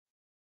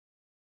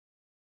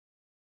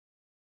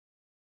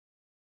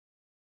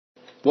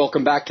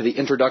Welcome back to the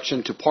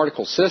Introduction to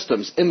Particle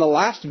Systems. In the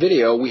last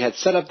video, we had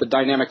set up the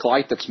dynamic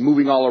light that's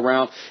moving all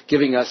around,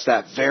 giving us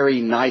that very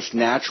nice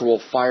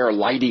natural fire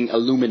lighting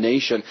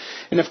illumination.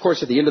 And of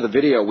course, at the end of the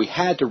video, we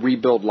had to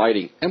rebuild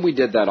lighting, and we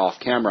did that off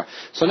camera.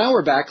 So now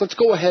we're back. Let's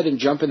go ahead and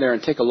jump in there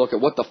and take a look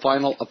at what the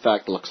final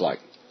effect looks like.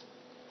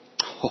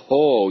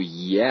 Oh,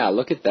 yeah,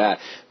 look at that.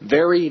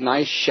 Very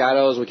nice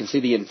shadows. We can see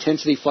the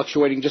intensity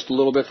fluctuating just a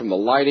little bit from the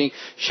lighting.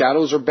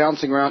 Shadows are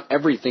bouncing around.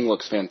 Everything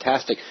looks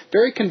fantastic.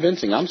 Very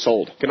convincing. I'm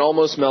sold. Can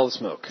almost smell the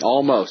smoke.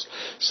 Almost.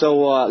 So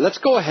let's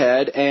go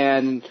ahead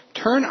and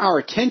turn our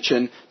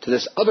attention to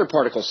this other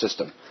particle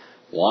system.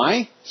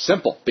 Why?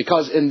 Simple.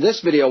 Because in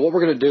this video, what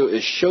we're going to do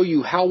is show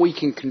you how we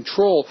can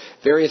control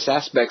various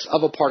aspects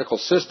of a particle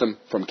system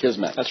from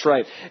Kismet. That's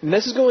right. And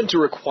this is going to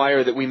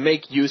require that we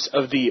make use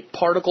of the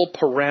particle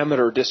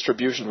parameter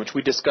distribution, which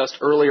we discussed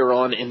earlier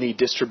on in the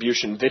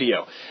distribution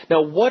video.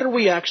 Now, what are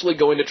we actually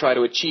going to try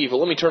to achieve? Well,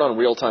 let me turn on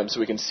real time so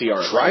we can see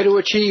our... Try to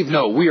achieve?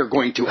 No, we are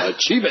going to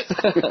achieve it.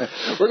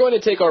 We're going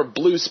to take our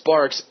blue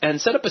sparks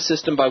and set up a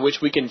system by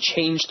which we can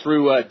change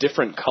through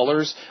different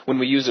colors when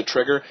we use a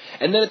trigger.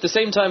 And then at the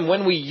same time,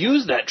 when we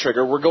use that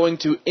trigger, we're going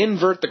to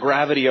invert the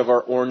gravity of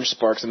our orange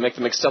sparks and make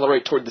them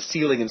accelerate toward the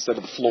ceiling instead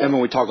of the floor. And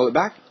when we toggle it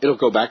back, it'll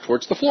go back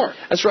towards the floor.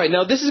 That's right.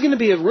 Now, this is going to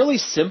be a really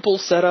simple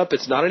setup.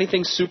 It's not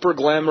anything super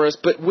glamorous,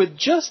 but with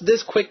just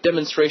this quick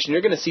demonstration,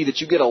 you're going to see that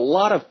you get a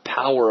lot of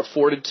power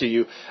afforded to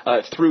you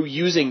through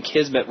using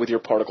Kismet with your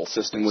particle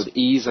system. With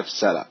ease of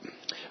setup.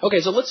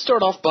 Okay, so let's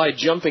start off by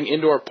jumping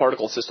into our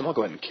particle system. I'll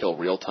go ahead and kill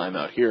real time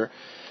out here.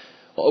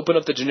 I'll open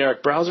up the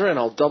generic browser, and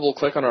I'll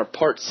double-click on our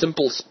part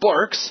Simple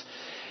Sparks.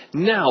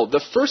 Now,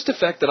 the first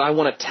effect that I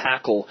want to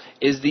tackle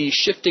is the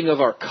shifting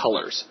of our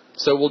colors.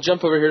 So we'll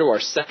jump over here to our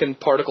second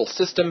particle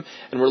system,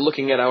 and we're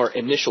looking at our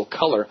initial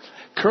color.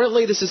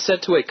 Currently, this is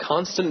set to a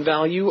constant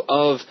value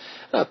of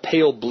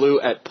pale blue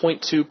at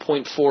 0.2,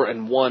 0.4,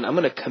 and 1. I'm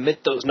going to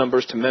commit those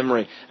numbers to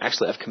memory.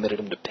 Actually, I've committed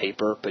them to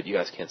paper, but you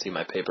guys can't see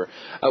my paper.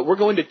 We're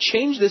going to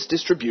change this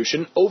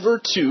distribution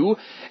over to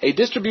a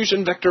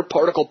distribution vector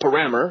particle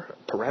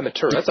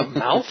parameter. That's a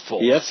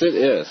mouthful. Yes, it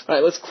is. All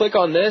right, let's click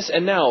on this,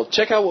 and now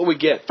check out what we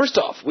get. First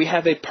off, we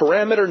have a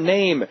parameter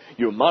name.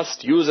 You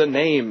must use a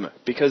name,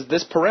 because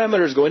this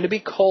parameter is going to be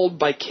called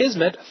by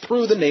Kismet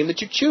through the name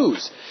that you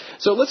choose.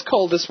 So let's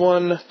call this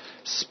one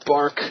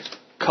Spark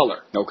Color.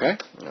 Okay.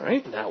 All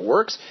right, that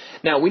works.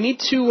 Now, we need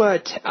to,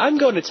 I'm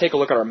going to take a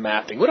look at our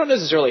mapping. We don't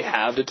necessarily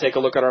have to take a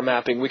look at our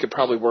mapping. We could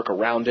probably work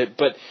around it.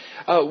 But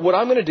what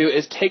I'm going to do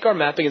is take our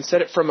mapping and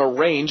set it from a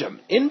range, an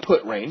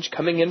input range,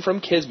 coming in from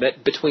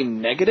Kismet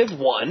between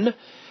 -1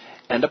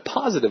 and a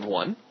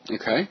 +1.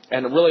 Okay.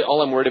 And really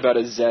all I'm worried about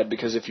is Z,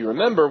 because if you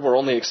remember, we're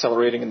only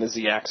accelerating in the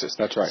Z-axis.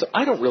 That's right. So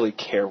I don't really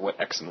care what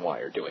X and Y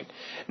are doing.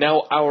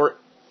 Now, our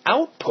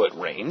output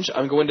range,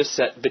 I'm going to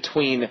set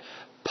between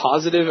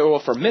positive, well,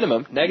 for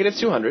minimum,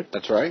 -200.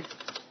 That's right.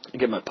 I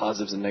get my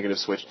positives and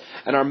negatives switched.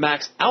 And our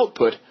max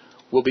output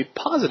will be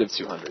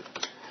 +200.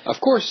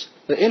 Of course,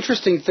 the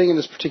interesting thing in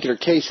this particular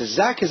case is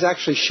Zach has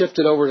actually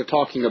shifted over to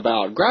talking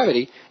about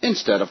gravity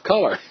instead of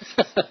color.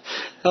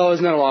 Oh,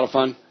 isn't that a lot of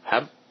fun?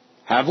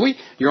 Have we?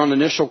 You're on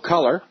initial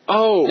color.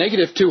 Oh.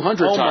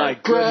 -200 Oh, time. my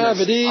goodness.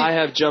 Gravity. I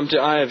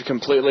have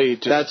completely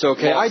just... That's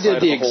okay. I did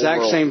the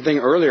exact same thing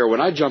earlier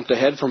when I jumped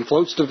ahead from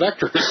floats to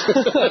vectors.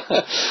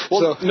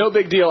 Well, so, no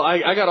big deal.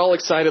 I got all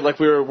excited like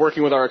we were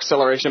working with our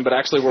acceleration, but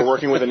actually we're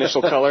working with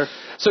initial color.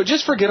 So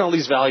just forget all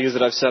these values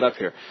that I've set up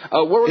here.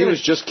 He was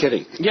just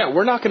kidding. Yeah,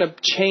 we're not going to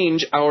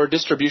change our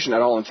distribution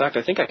at all. In fact,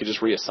 I think I could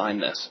just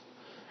reassign this.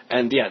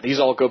 And yeah, these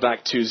all go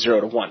back to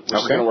 0 to 1, which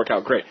is going to work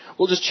out great.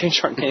 We'll just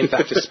change our name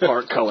back to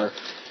Spark Color.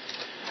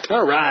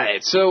 All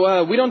right,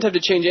 so we don't have to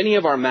change any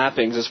of our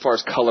mappings as far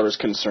as color is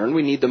concerned.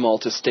 We need them all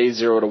to stay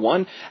 0 to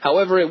 1.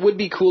 However, it would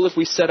be cool if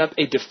we set up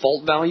a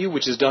default value,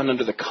 which is done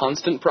under the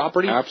constant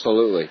property.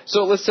 Absolutely.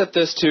 So let's set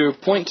this to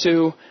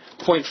 0.2,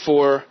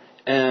 0.4,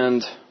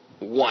 and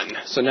 1.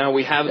 So now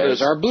we have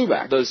our blue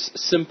back. Those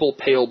simple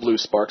pale blue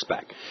sparks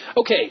back.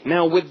 Okay,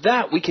 now with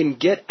that, we can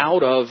get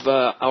out of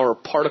our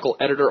particle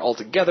editor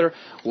altogether.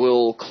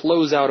 We'll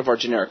close out of our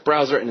generic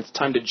browser, and it's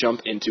time to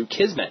jump into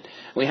Kismet.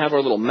 We have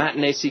our little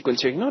matinee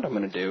sequence here. You know what I'm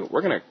going to do?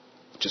 We're going to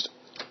just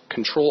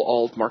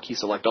Control-Alt, marquee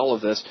select all of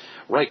this,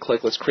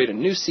 right-click, let's create a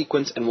new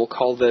sequence, and we'll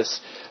call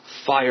this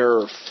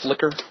Fire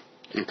Flicker.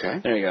 Okay.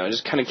 There you go.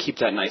 Just kind of keep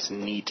that nice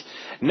and neat.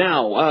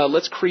 Now,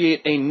 let's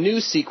create a new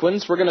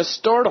sequence. We're going to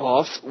start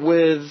off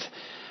with,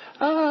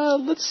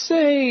 let's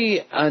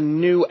say, a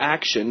new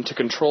action to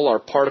control our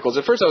particles.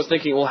 At first I was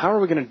thinking, well, how are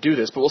we going to do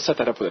this? But we'll set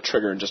that up with a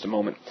trigger in just a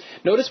moment.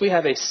 Notice we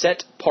have a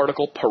set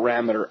particle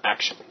parameter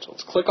action. So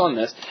let's click on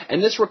this.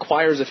 And this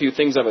requires a few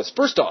things of us.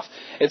 First off,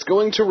 it's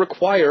going to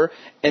require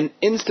an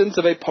instance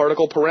of a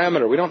particle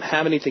parameter. We don't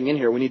have anything in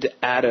here. We need to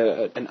add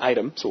an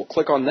item. So we'll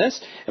click on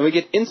this, and we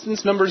get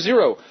instance number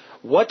 0.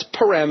 What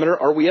parameter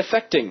are we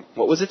affecting?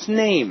 What was its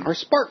name? Our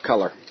spark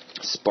color.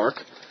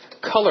 Spark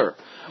color.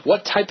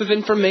 What type of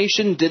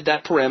information did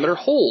that parameter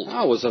hold?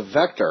 Oh, it was a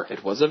vector.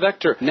 It was a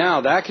vector.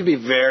 Now, that could be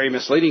very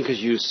misleading because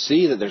you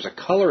see that there's a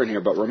color in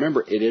here, but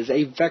remember, it is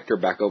a vector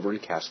back over in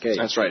Cascade.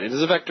 That's right. It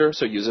is a vector,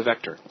 so use a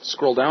vector.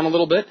 Scroll down a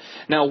little bit.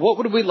 Now, what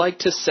would we like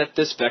to set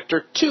this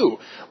vector to?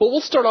 Well,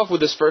 we'll start off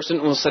with this first,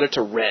 and we'll set it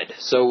to red.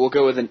 So we'll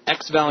go with an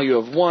x value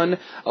of 1,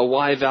 a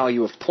y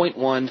value of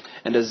 0.1,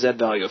 and a z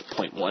value of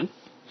 0.1.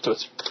 So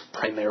it's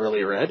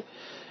primarily red.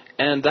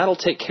 And that'll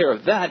take care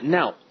of that.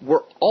 Now,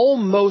 we're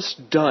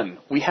almost done.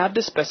 We have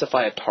to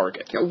specify a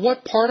target. Now,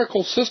 what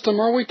particle system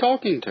are we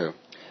talking to?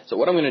 So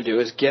what I'm going to do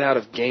is get out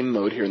of game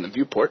mode here in the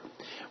viewport.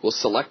 We'll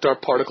select our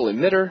particle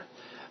emitter.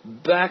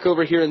 Back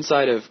over here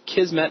inside of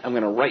Kismet, I'm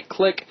going to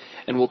right-click,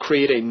 and we'll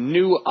create a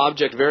new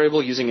object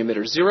variable using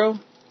emitter 0.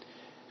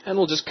 And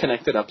we'll just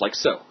connect it up like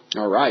so.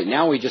 All right,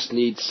 now we just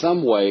need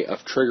some way of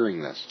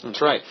triggering this.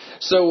 That's right.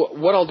 So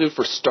what I'll do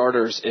for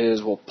starters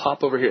is we'll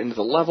pop over here into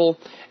the level,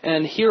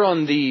 and here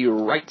on the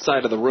right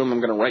side of the room, I'm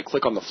going to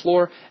right-click on the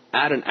floor,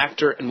 add an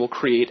actor, and we'll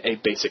create a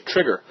basic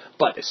trigger.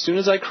 But as soon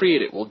as I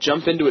create it, we'll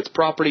jump into its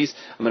properties.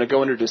 I'm going to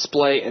go under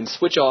Display and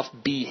switch off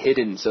Be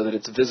Hidden so that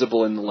it's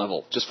visible in the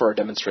level, just for our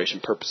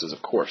demonstration purposes,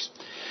 of course.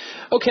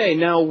 Okay,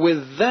 now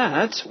with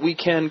that, we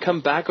can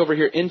come back over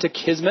here into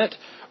Kismet,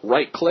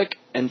 right-click,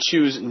 and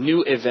choose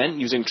New Event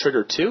using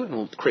Trigger 2, and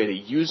we'll create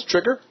a Use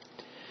Trigger.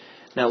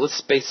 Now let's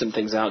space some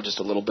things out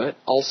just a little bit.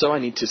 Also, I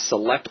need to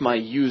select my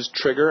Use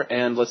Trigger,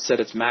 and let's set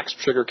its max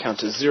trigger count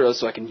to 0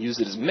 so I can use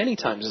it as many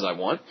times as I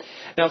want.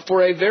 Now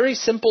for a very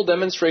simple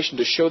demonstration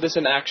to show this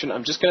in action,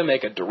 I'm just going to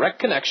make a direct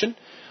connection.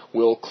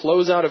 We'll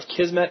close out of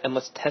Kismet, and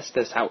let's test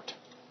this out.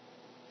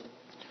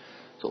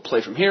 So we'll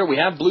play from here. We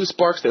have blue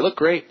sparks. They look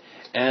great.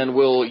 And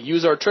we'll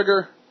use our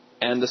trigger,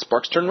 and the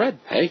sparks turn red.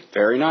 Hey,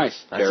 very nice.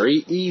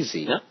 Very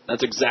easy. Yeah,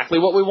 that's exactly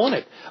what we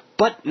wanted.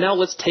 But now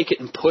let's take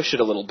it and push it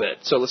a little bit.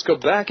 So let's go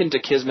back into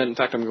Kismet. In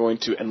fact, I'm going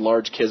to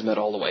enlarge Kismet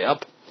all the way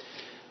up.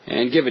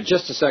 And give it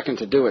just a second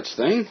to do its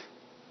thing.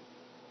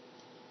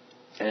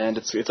 And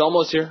it's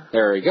almost here.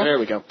 There we go. There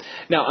we go.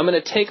 Now I'm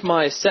going to take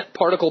my set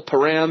particle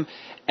param,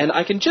 and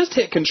I can just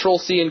hit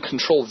Control-C and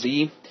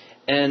Control-V,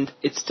 and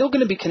it's still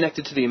going to be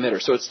connected to the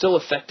emitter, so it's still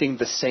affecting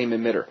the same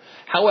emitter.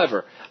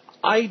 However,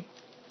 I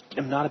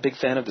am not a big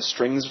fan of the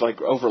strings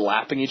like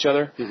overlapping each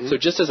other. So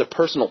just as a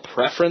personal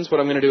preference,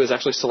 what I'm going to do is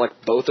actually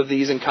select both of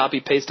these and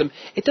copy-paste them.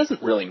 It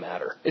doesn't really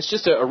matter. It's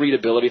just a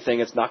readability thing.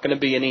 It's not going to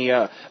be any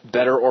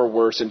better or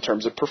worse in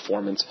terms of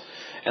performance.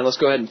 And let's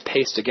go ahead and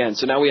paste again.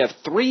 So now we have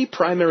 3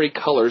 primary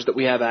colors that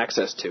we have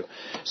access to.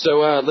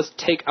 So let's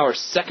take our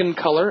second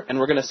color, and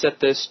we're going to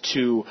set this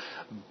to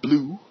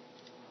blue.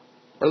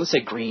 Or let's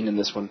say green in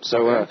this one.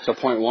 So, so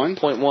 0.1?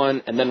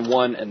 0.1, and then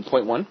 1 and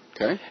 0.1.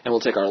 Okay. And we'll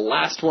take our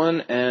last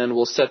one, and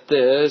we'll set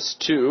this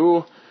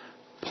to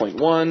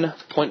 0.1,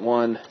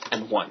 0.1,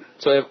 and 1.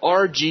 So I have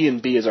R, G,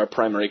 and B as our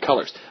primary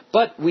colors.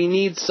 But we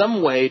need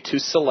some way to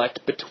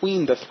select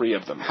between the 3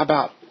 of them. How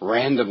about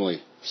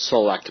randomly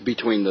select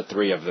between the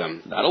 3 of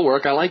them? That'll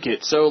work. I like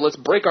it. So let's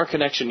break our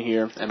connection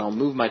here, and I'll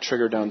move my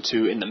trigger down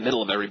to in the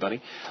middle of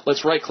everybody.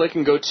 Let's right-click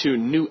and go to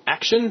New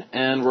Action,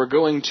 and we're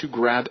going to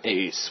grab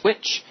a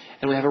switch,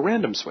 and we have a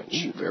random switch.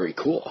 Ooh, very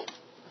cool.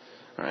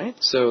 All right,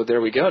 so there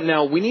we go.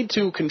 Now, we need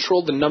to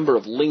control the number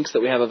of links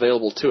that we have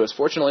available to us.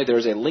 Fortunately,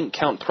 there's a link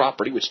count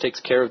property which takes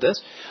care of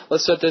this.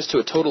 Let's set this to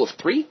a total of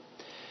 3,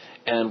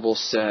 and we'll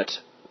set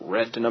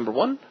red to number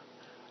 1,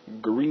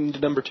 green to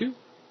number 2,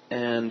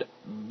 and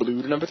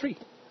blue to number 3.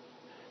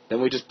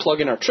 Then we just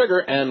plug in our trigger,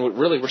 and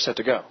really we're set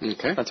to go.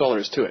 Okay. That's all there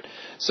is to it.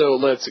 So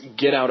let's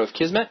get out of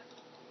Kismet,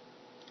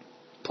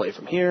 play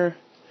from here,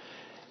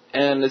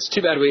 and it's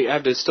too bad we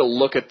have to still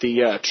look at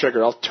the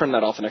trigger. I'll turn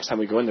that off the next time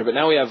we go in there. But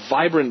now we have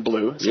vibrant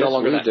blue. It's no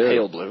longer that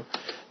pale blue.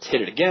 Let's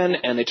hit it again,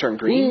 and they turn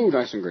green. Ooh,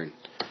 nice and green.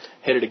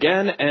 Hit it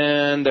again,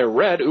 and they're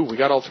red. Ooh, we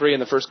got all 3 in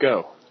the first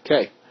go.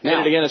 Okay. Hit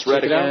it again, it's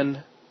red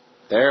again.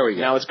 There we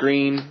go. Now it's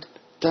green.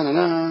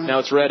 Da-na-na. Now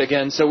it's red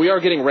again. So we are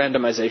getting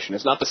randomization.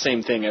 It's not the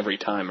same thing every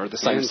time or the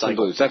same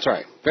cycle. Blues. That's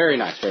right. Very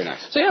nice, very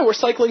nice. So yeah, we're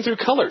cycling through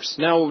colors.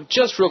 Now,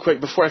 just real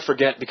quick, before I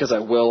forget, because I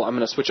will, I'm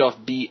going to switch off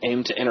B,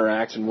 aim to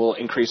interact, and we'll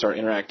increase our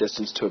interact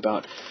distance to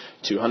about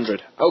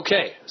 200.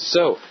 Okay,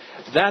 so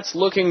that's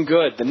looking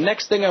good. The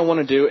next thing I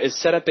want to do is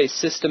set up a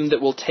system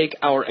that will take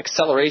our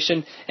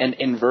acceleration and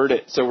invert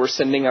it. So we're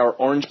sending our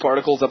orange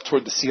particles up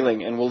toward the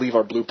ceiling, and we'll leave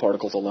our blue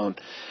particles alone.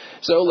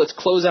 So let's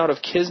close out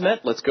of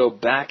Kismet. Let's go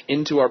back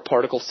into our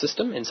particle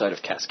system inside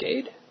of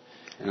Cascade.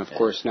 And of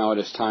course, now it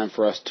is time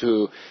for us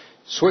to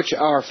switch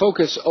our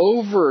focus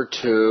over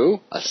to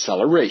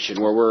acceleration,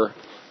 where we're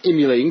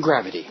emulating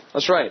gravity.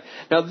 That's right.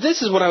 Now,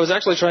 this is what I was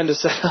actually trying to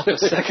set up a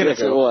second Yes,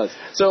 ago. it was.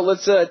 So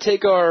let's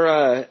take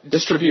our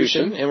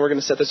distribution, and we're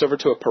going to set this over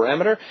to a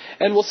parameter.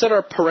 And we'll set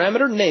our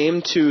parameter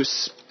name to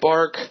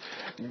spark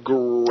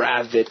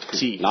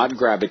gravity. Not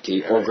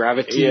gravity or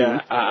gravity. Yeah,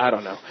 I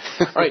don't know.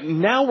 All right,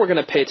 now we're going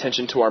to pay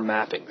attention to our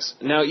mappings.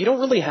 Now, you don't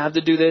really have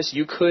to do this.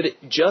 You could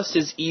just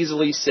as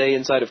easily say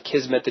inside of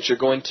Kismet that you're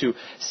going to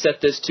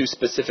set this to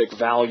specific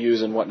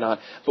values and whatnot.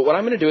 But what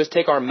I'm going to do is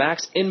take our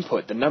max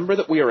input, the number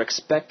that we are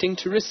expecting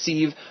to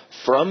receive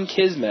from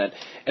Kismet,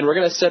 and we're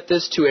going to set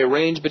this to a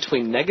range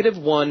between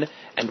 -1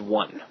 and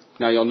 1.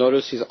 Now, you'll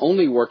notice he's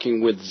only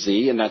working with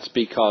Z, and that's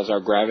because our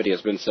gravity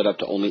has been set up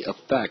to only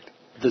affect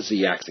the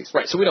Z-axis.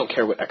 Right, so we don't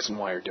care what X and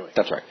Y are doing.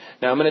 That's right.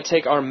 Now I'm going to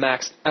take our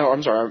max,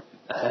 our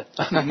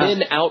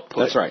min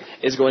output That's right.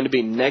 is going to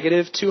be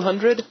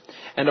 -200,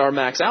 and our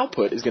max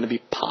output is going to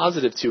be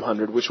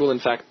 +200, which will in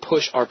fact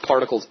push our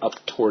particles up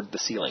toward the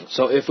ceiling.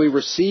 So if we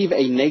receive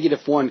a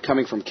 -1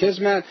 coming from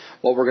Kismet,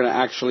 what we're going to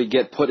actually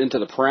get put into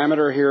the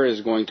parameter here is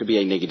going to be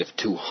a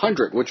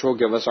 -200, which will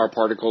give us our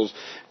particles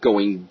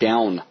going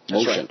down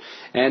motion.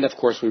 Right. And of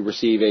course we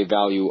receive a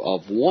value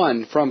of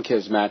 1 from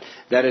Kismet.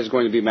 That is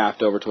going to be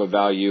mapped over to a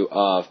value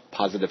of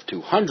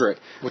 +200,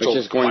 which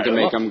is going to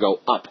make them go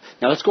up.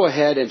 Now let's go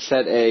ahead and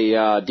set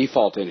a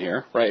default in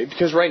here. Right,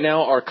 because right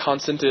now our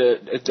constant,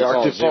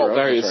 our default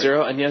value is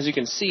 0, and as you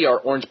can see, our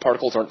orange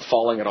particles aren't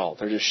falling at all.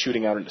 They're just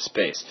shooting out into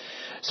space.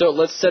 So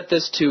let's set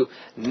this to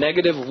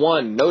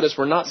 -1. Notice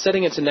we're not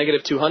setting it to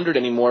 -200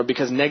 anymore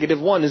because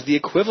 -1 is the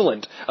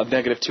equivalent of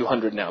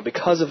 -200 now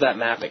because of that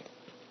mapping.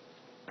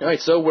 All right,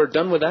 so we're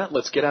done with that.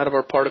 Let's get out of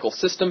our particle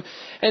system,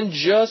 and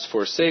just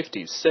for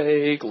safety's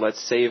sake,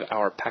 let's save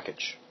our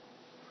package.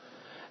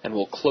 And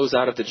we'll close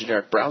out of the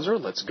generic browser.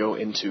 Let's go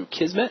into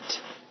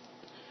Kismet.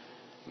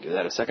 Give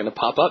that a second to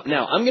pop up.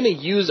 Now, I'm going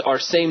to use our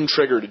same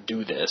trigger to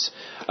do this.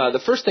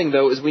 The first thing,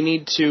 though, is we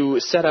need to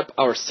set up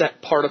our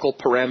set particle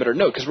parameter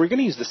node, because we're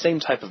going to use the same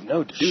type of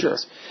node to do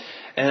this.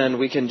 And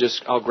we can just,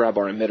 I'll grab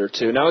our emitter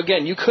too. Now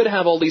again, you could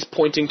have all these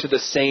pointing to the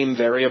same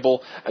variable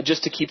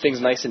just to keep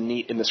things nice and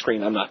neat in the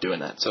screen. I'm not doing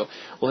that. So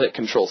we'll hit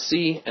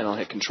Control-C and I'll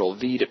hit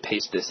Control-V to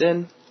paste this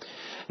in.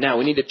 Now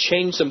we need to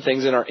change some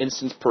things in our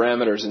instance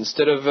parameters.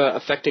 Instead of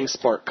affecting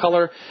spark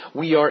color,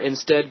 we are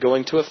instead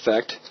going to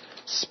affect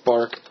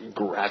spark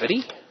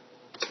gravity,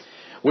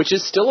 which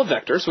is still a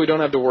vector, so we don't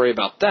have to worry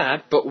about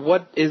that. But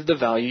what is the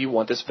value you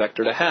want this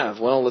vector to have?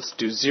 Well, let's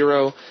do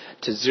 0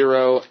 to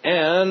 0,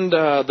 and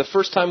the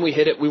first time we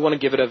hit it, we want to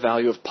give it a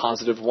value of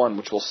 +1,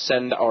 which will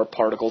send our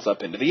particles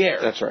up into the air.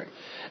 That's right.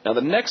 Now,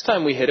 the next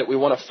time we hit it, we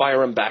want to fire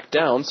them back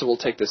down, so we'll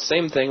take the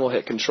same thing, we'll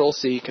hit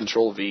Control-C,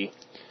 Control-V.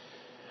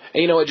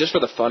 And you know what, just for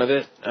the fun of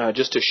it,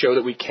 just to show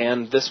that we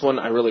can, this one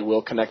I really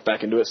will connect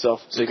back into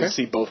itself, so you can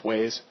see both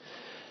ways.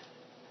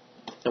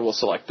 And we'll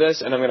select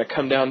this, and I'm going to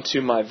come down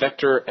to my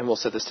vector, and we'll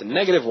set this to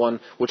 -1,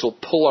 which will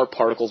pull our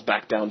particles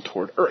back down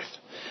toward Earth.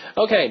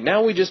 Okay,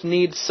 now we just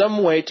need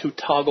some way to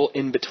toggle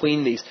in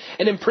between these.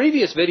 And in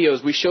previous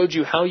videos, we showed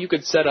you how you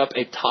could set up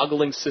a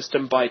toggling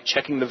system by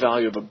checking the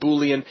value of a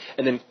Boolean,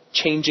 and then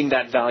changing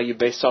that value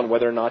based on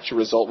whether or not your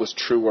result was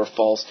true or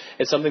false.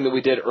 It's something that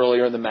we did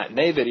earlier in the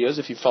matinee videos,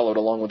 if you followed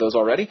along with those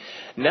already.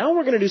 Now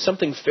we're going to do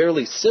something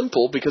fairly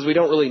simple, because we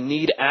don't really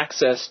need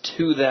access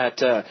to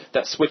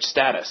that switch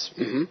status.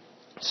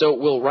 So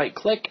we'll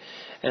right-click,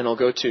 and I'll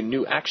go to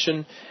New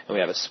Action, and we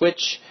have a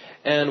switch,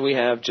 and we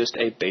have just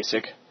a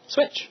basic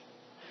switch.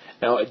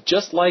 Now,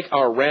 just like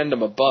our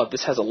random above,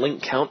 this has a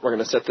link count. We're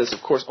going to set this,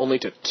 of course, only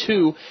to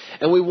 2,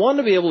 and we want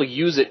to be able to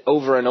use it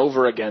over and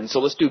over again,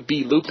 so let's do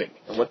B looping.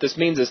 And what this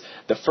means is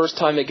the first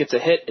time it gets a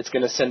hit, it's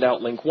going to send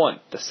out link 1.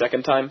 The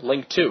second time,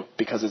 link 2.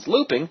 Because it's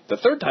looping, the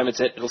third time it's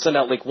hit, it'll send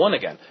out link 1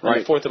 again. Right.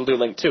 And the fourth, it'll do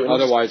link 2. And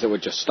otherwise, it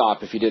would just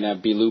stop if you didn't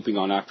have B looping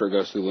on after it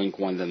goes through link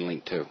 1, then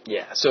link 2.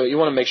 Yeah, so you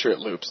want to make sure it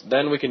loops.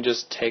 Then we can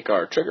just take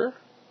our trigger,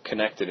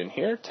 connect it in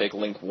here, take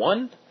link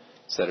 1,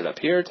 set it up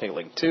here, take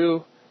link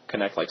 2,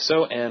 connect like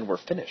so, and we're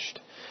finished.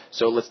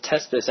 So let's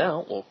test this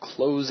out. We'll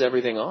close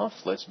everything off.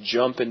 Let's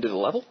jump into the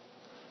level.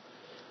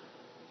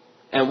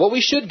 And what we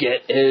should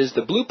get is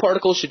the blue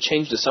particles should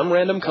change to some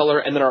random color,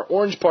 and then our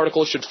orange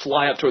particles should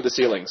fly up toward the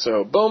ceiling.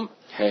 So boom.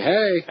 Hey,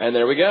 hey. And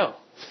there we go.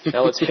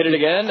 Now let's hit it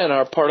again, and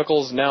our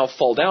particles now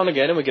fall down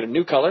again, and we get a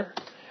new color.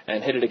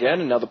 And hit it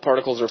again, and now the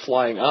particles are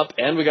flying up,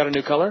 and we got a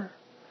new color.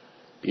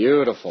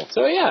 Beautiful.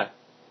 So yeah,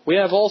 we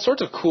have all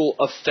sorts of cool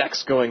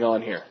effects going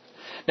on here.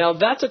 Now,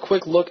 that's a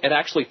quick look at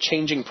actually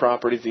changing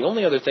properties. The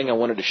only other thing I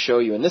wanted to show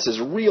you, and this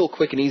is real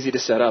quick and easy to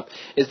set up,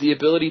 is the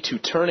ability to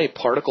turn a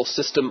particle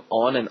system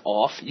on and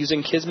off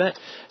using Kismet.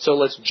 So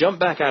let's jump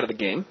back out of the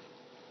game.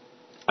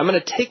 I'm going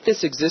to take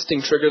this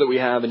existing trigger that we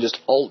have and just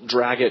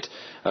alt-drag it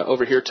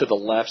over here to the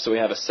left so we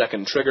have a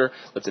second trigger.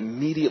 Let's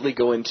immediately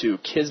go into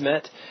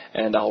Kismet,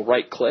 and I'll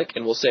right-click,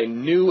 and we'll say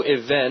New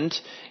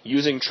Event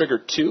using Trigger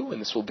 2,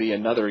 and this will be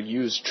another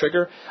used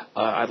trigger.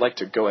 I'd like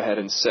to go ahead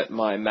and set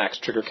my max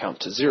trigger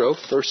count to 0,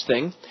 first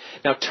thing.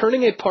 Now,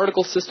 turning a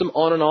particle system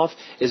on and off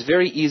is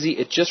very easy.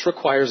 It just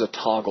requires a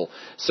toggle.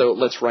 So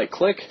let's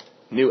right-click,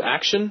 New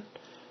Action,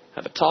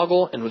 have a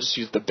toggle, and we'll just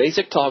use the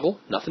basic toggle,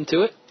 nothing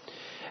to it.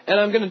 And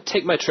I'm going to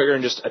take my trigger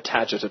and just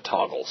attach it to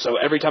toggle. So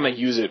every time I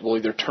use it, we'll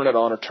either turn it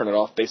on or turn it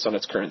off based on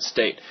its current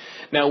state.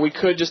 Now, we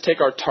could just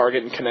take our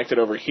target and connect it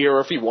over here,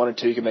 or if you wanted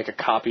to, you can make a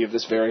copy of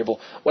this variable.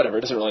 Whatever,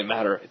 it doesn't really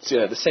matter. It's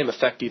the same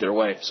effect either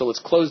way. So let's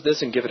close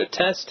this and give it a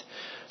test.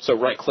 So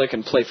right-click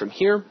and play from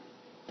here.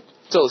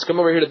 So let's come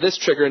over here to this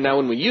trigger, and now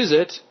when we use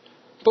it,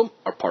 boom,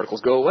 our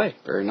particles go away.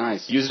 Very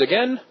nice. Use it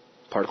again,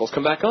 particles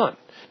come back on.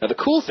 Now, the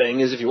cool thing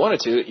is if you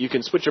wanted to, you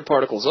can switch your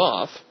particles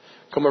off,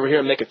 come over here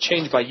and make a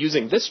change by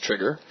using this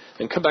trigger,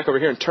 and come back over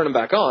here and turn them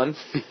back on,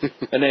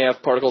 and they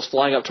have particles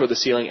flying up toward the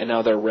ceiling, and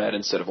now they're red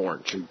instead of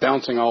orange. And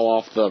bouncing all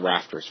off the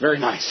rafters. Very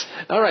nice.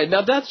 All right,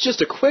 now that's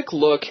just a quick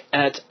look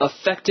at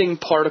affecting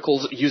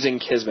particles using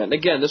Kismet. And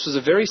again, this was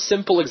a very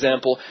simple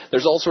example.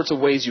 There's all sorts of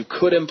ways you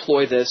could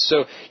employ this,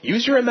 so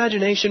use your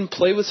imagination,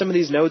 play with some of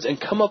these nodes, and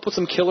come up with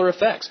some killer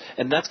effects.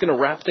 And that's going to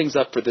wrap things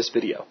up for this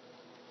video.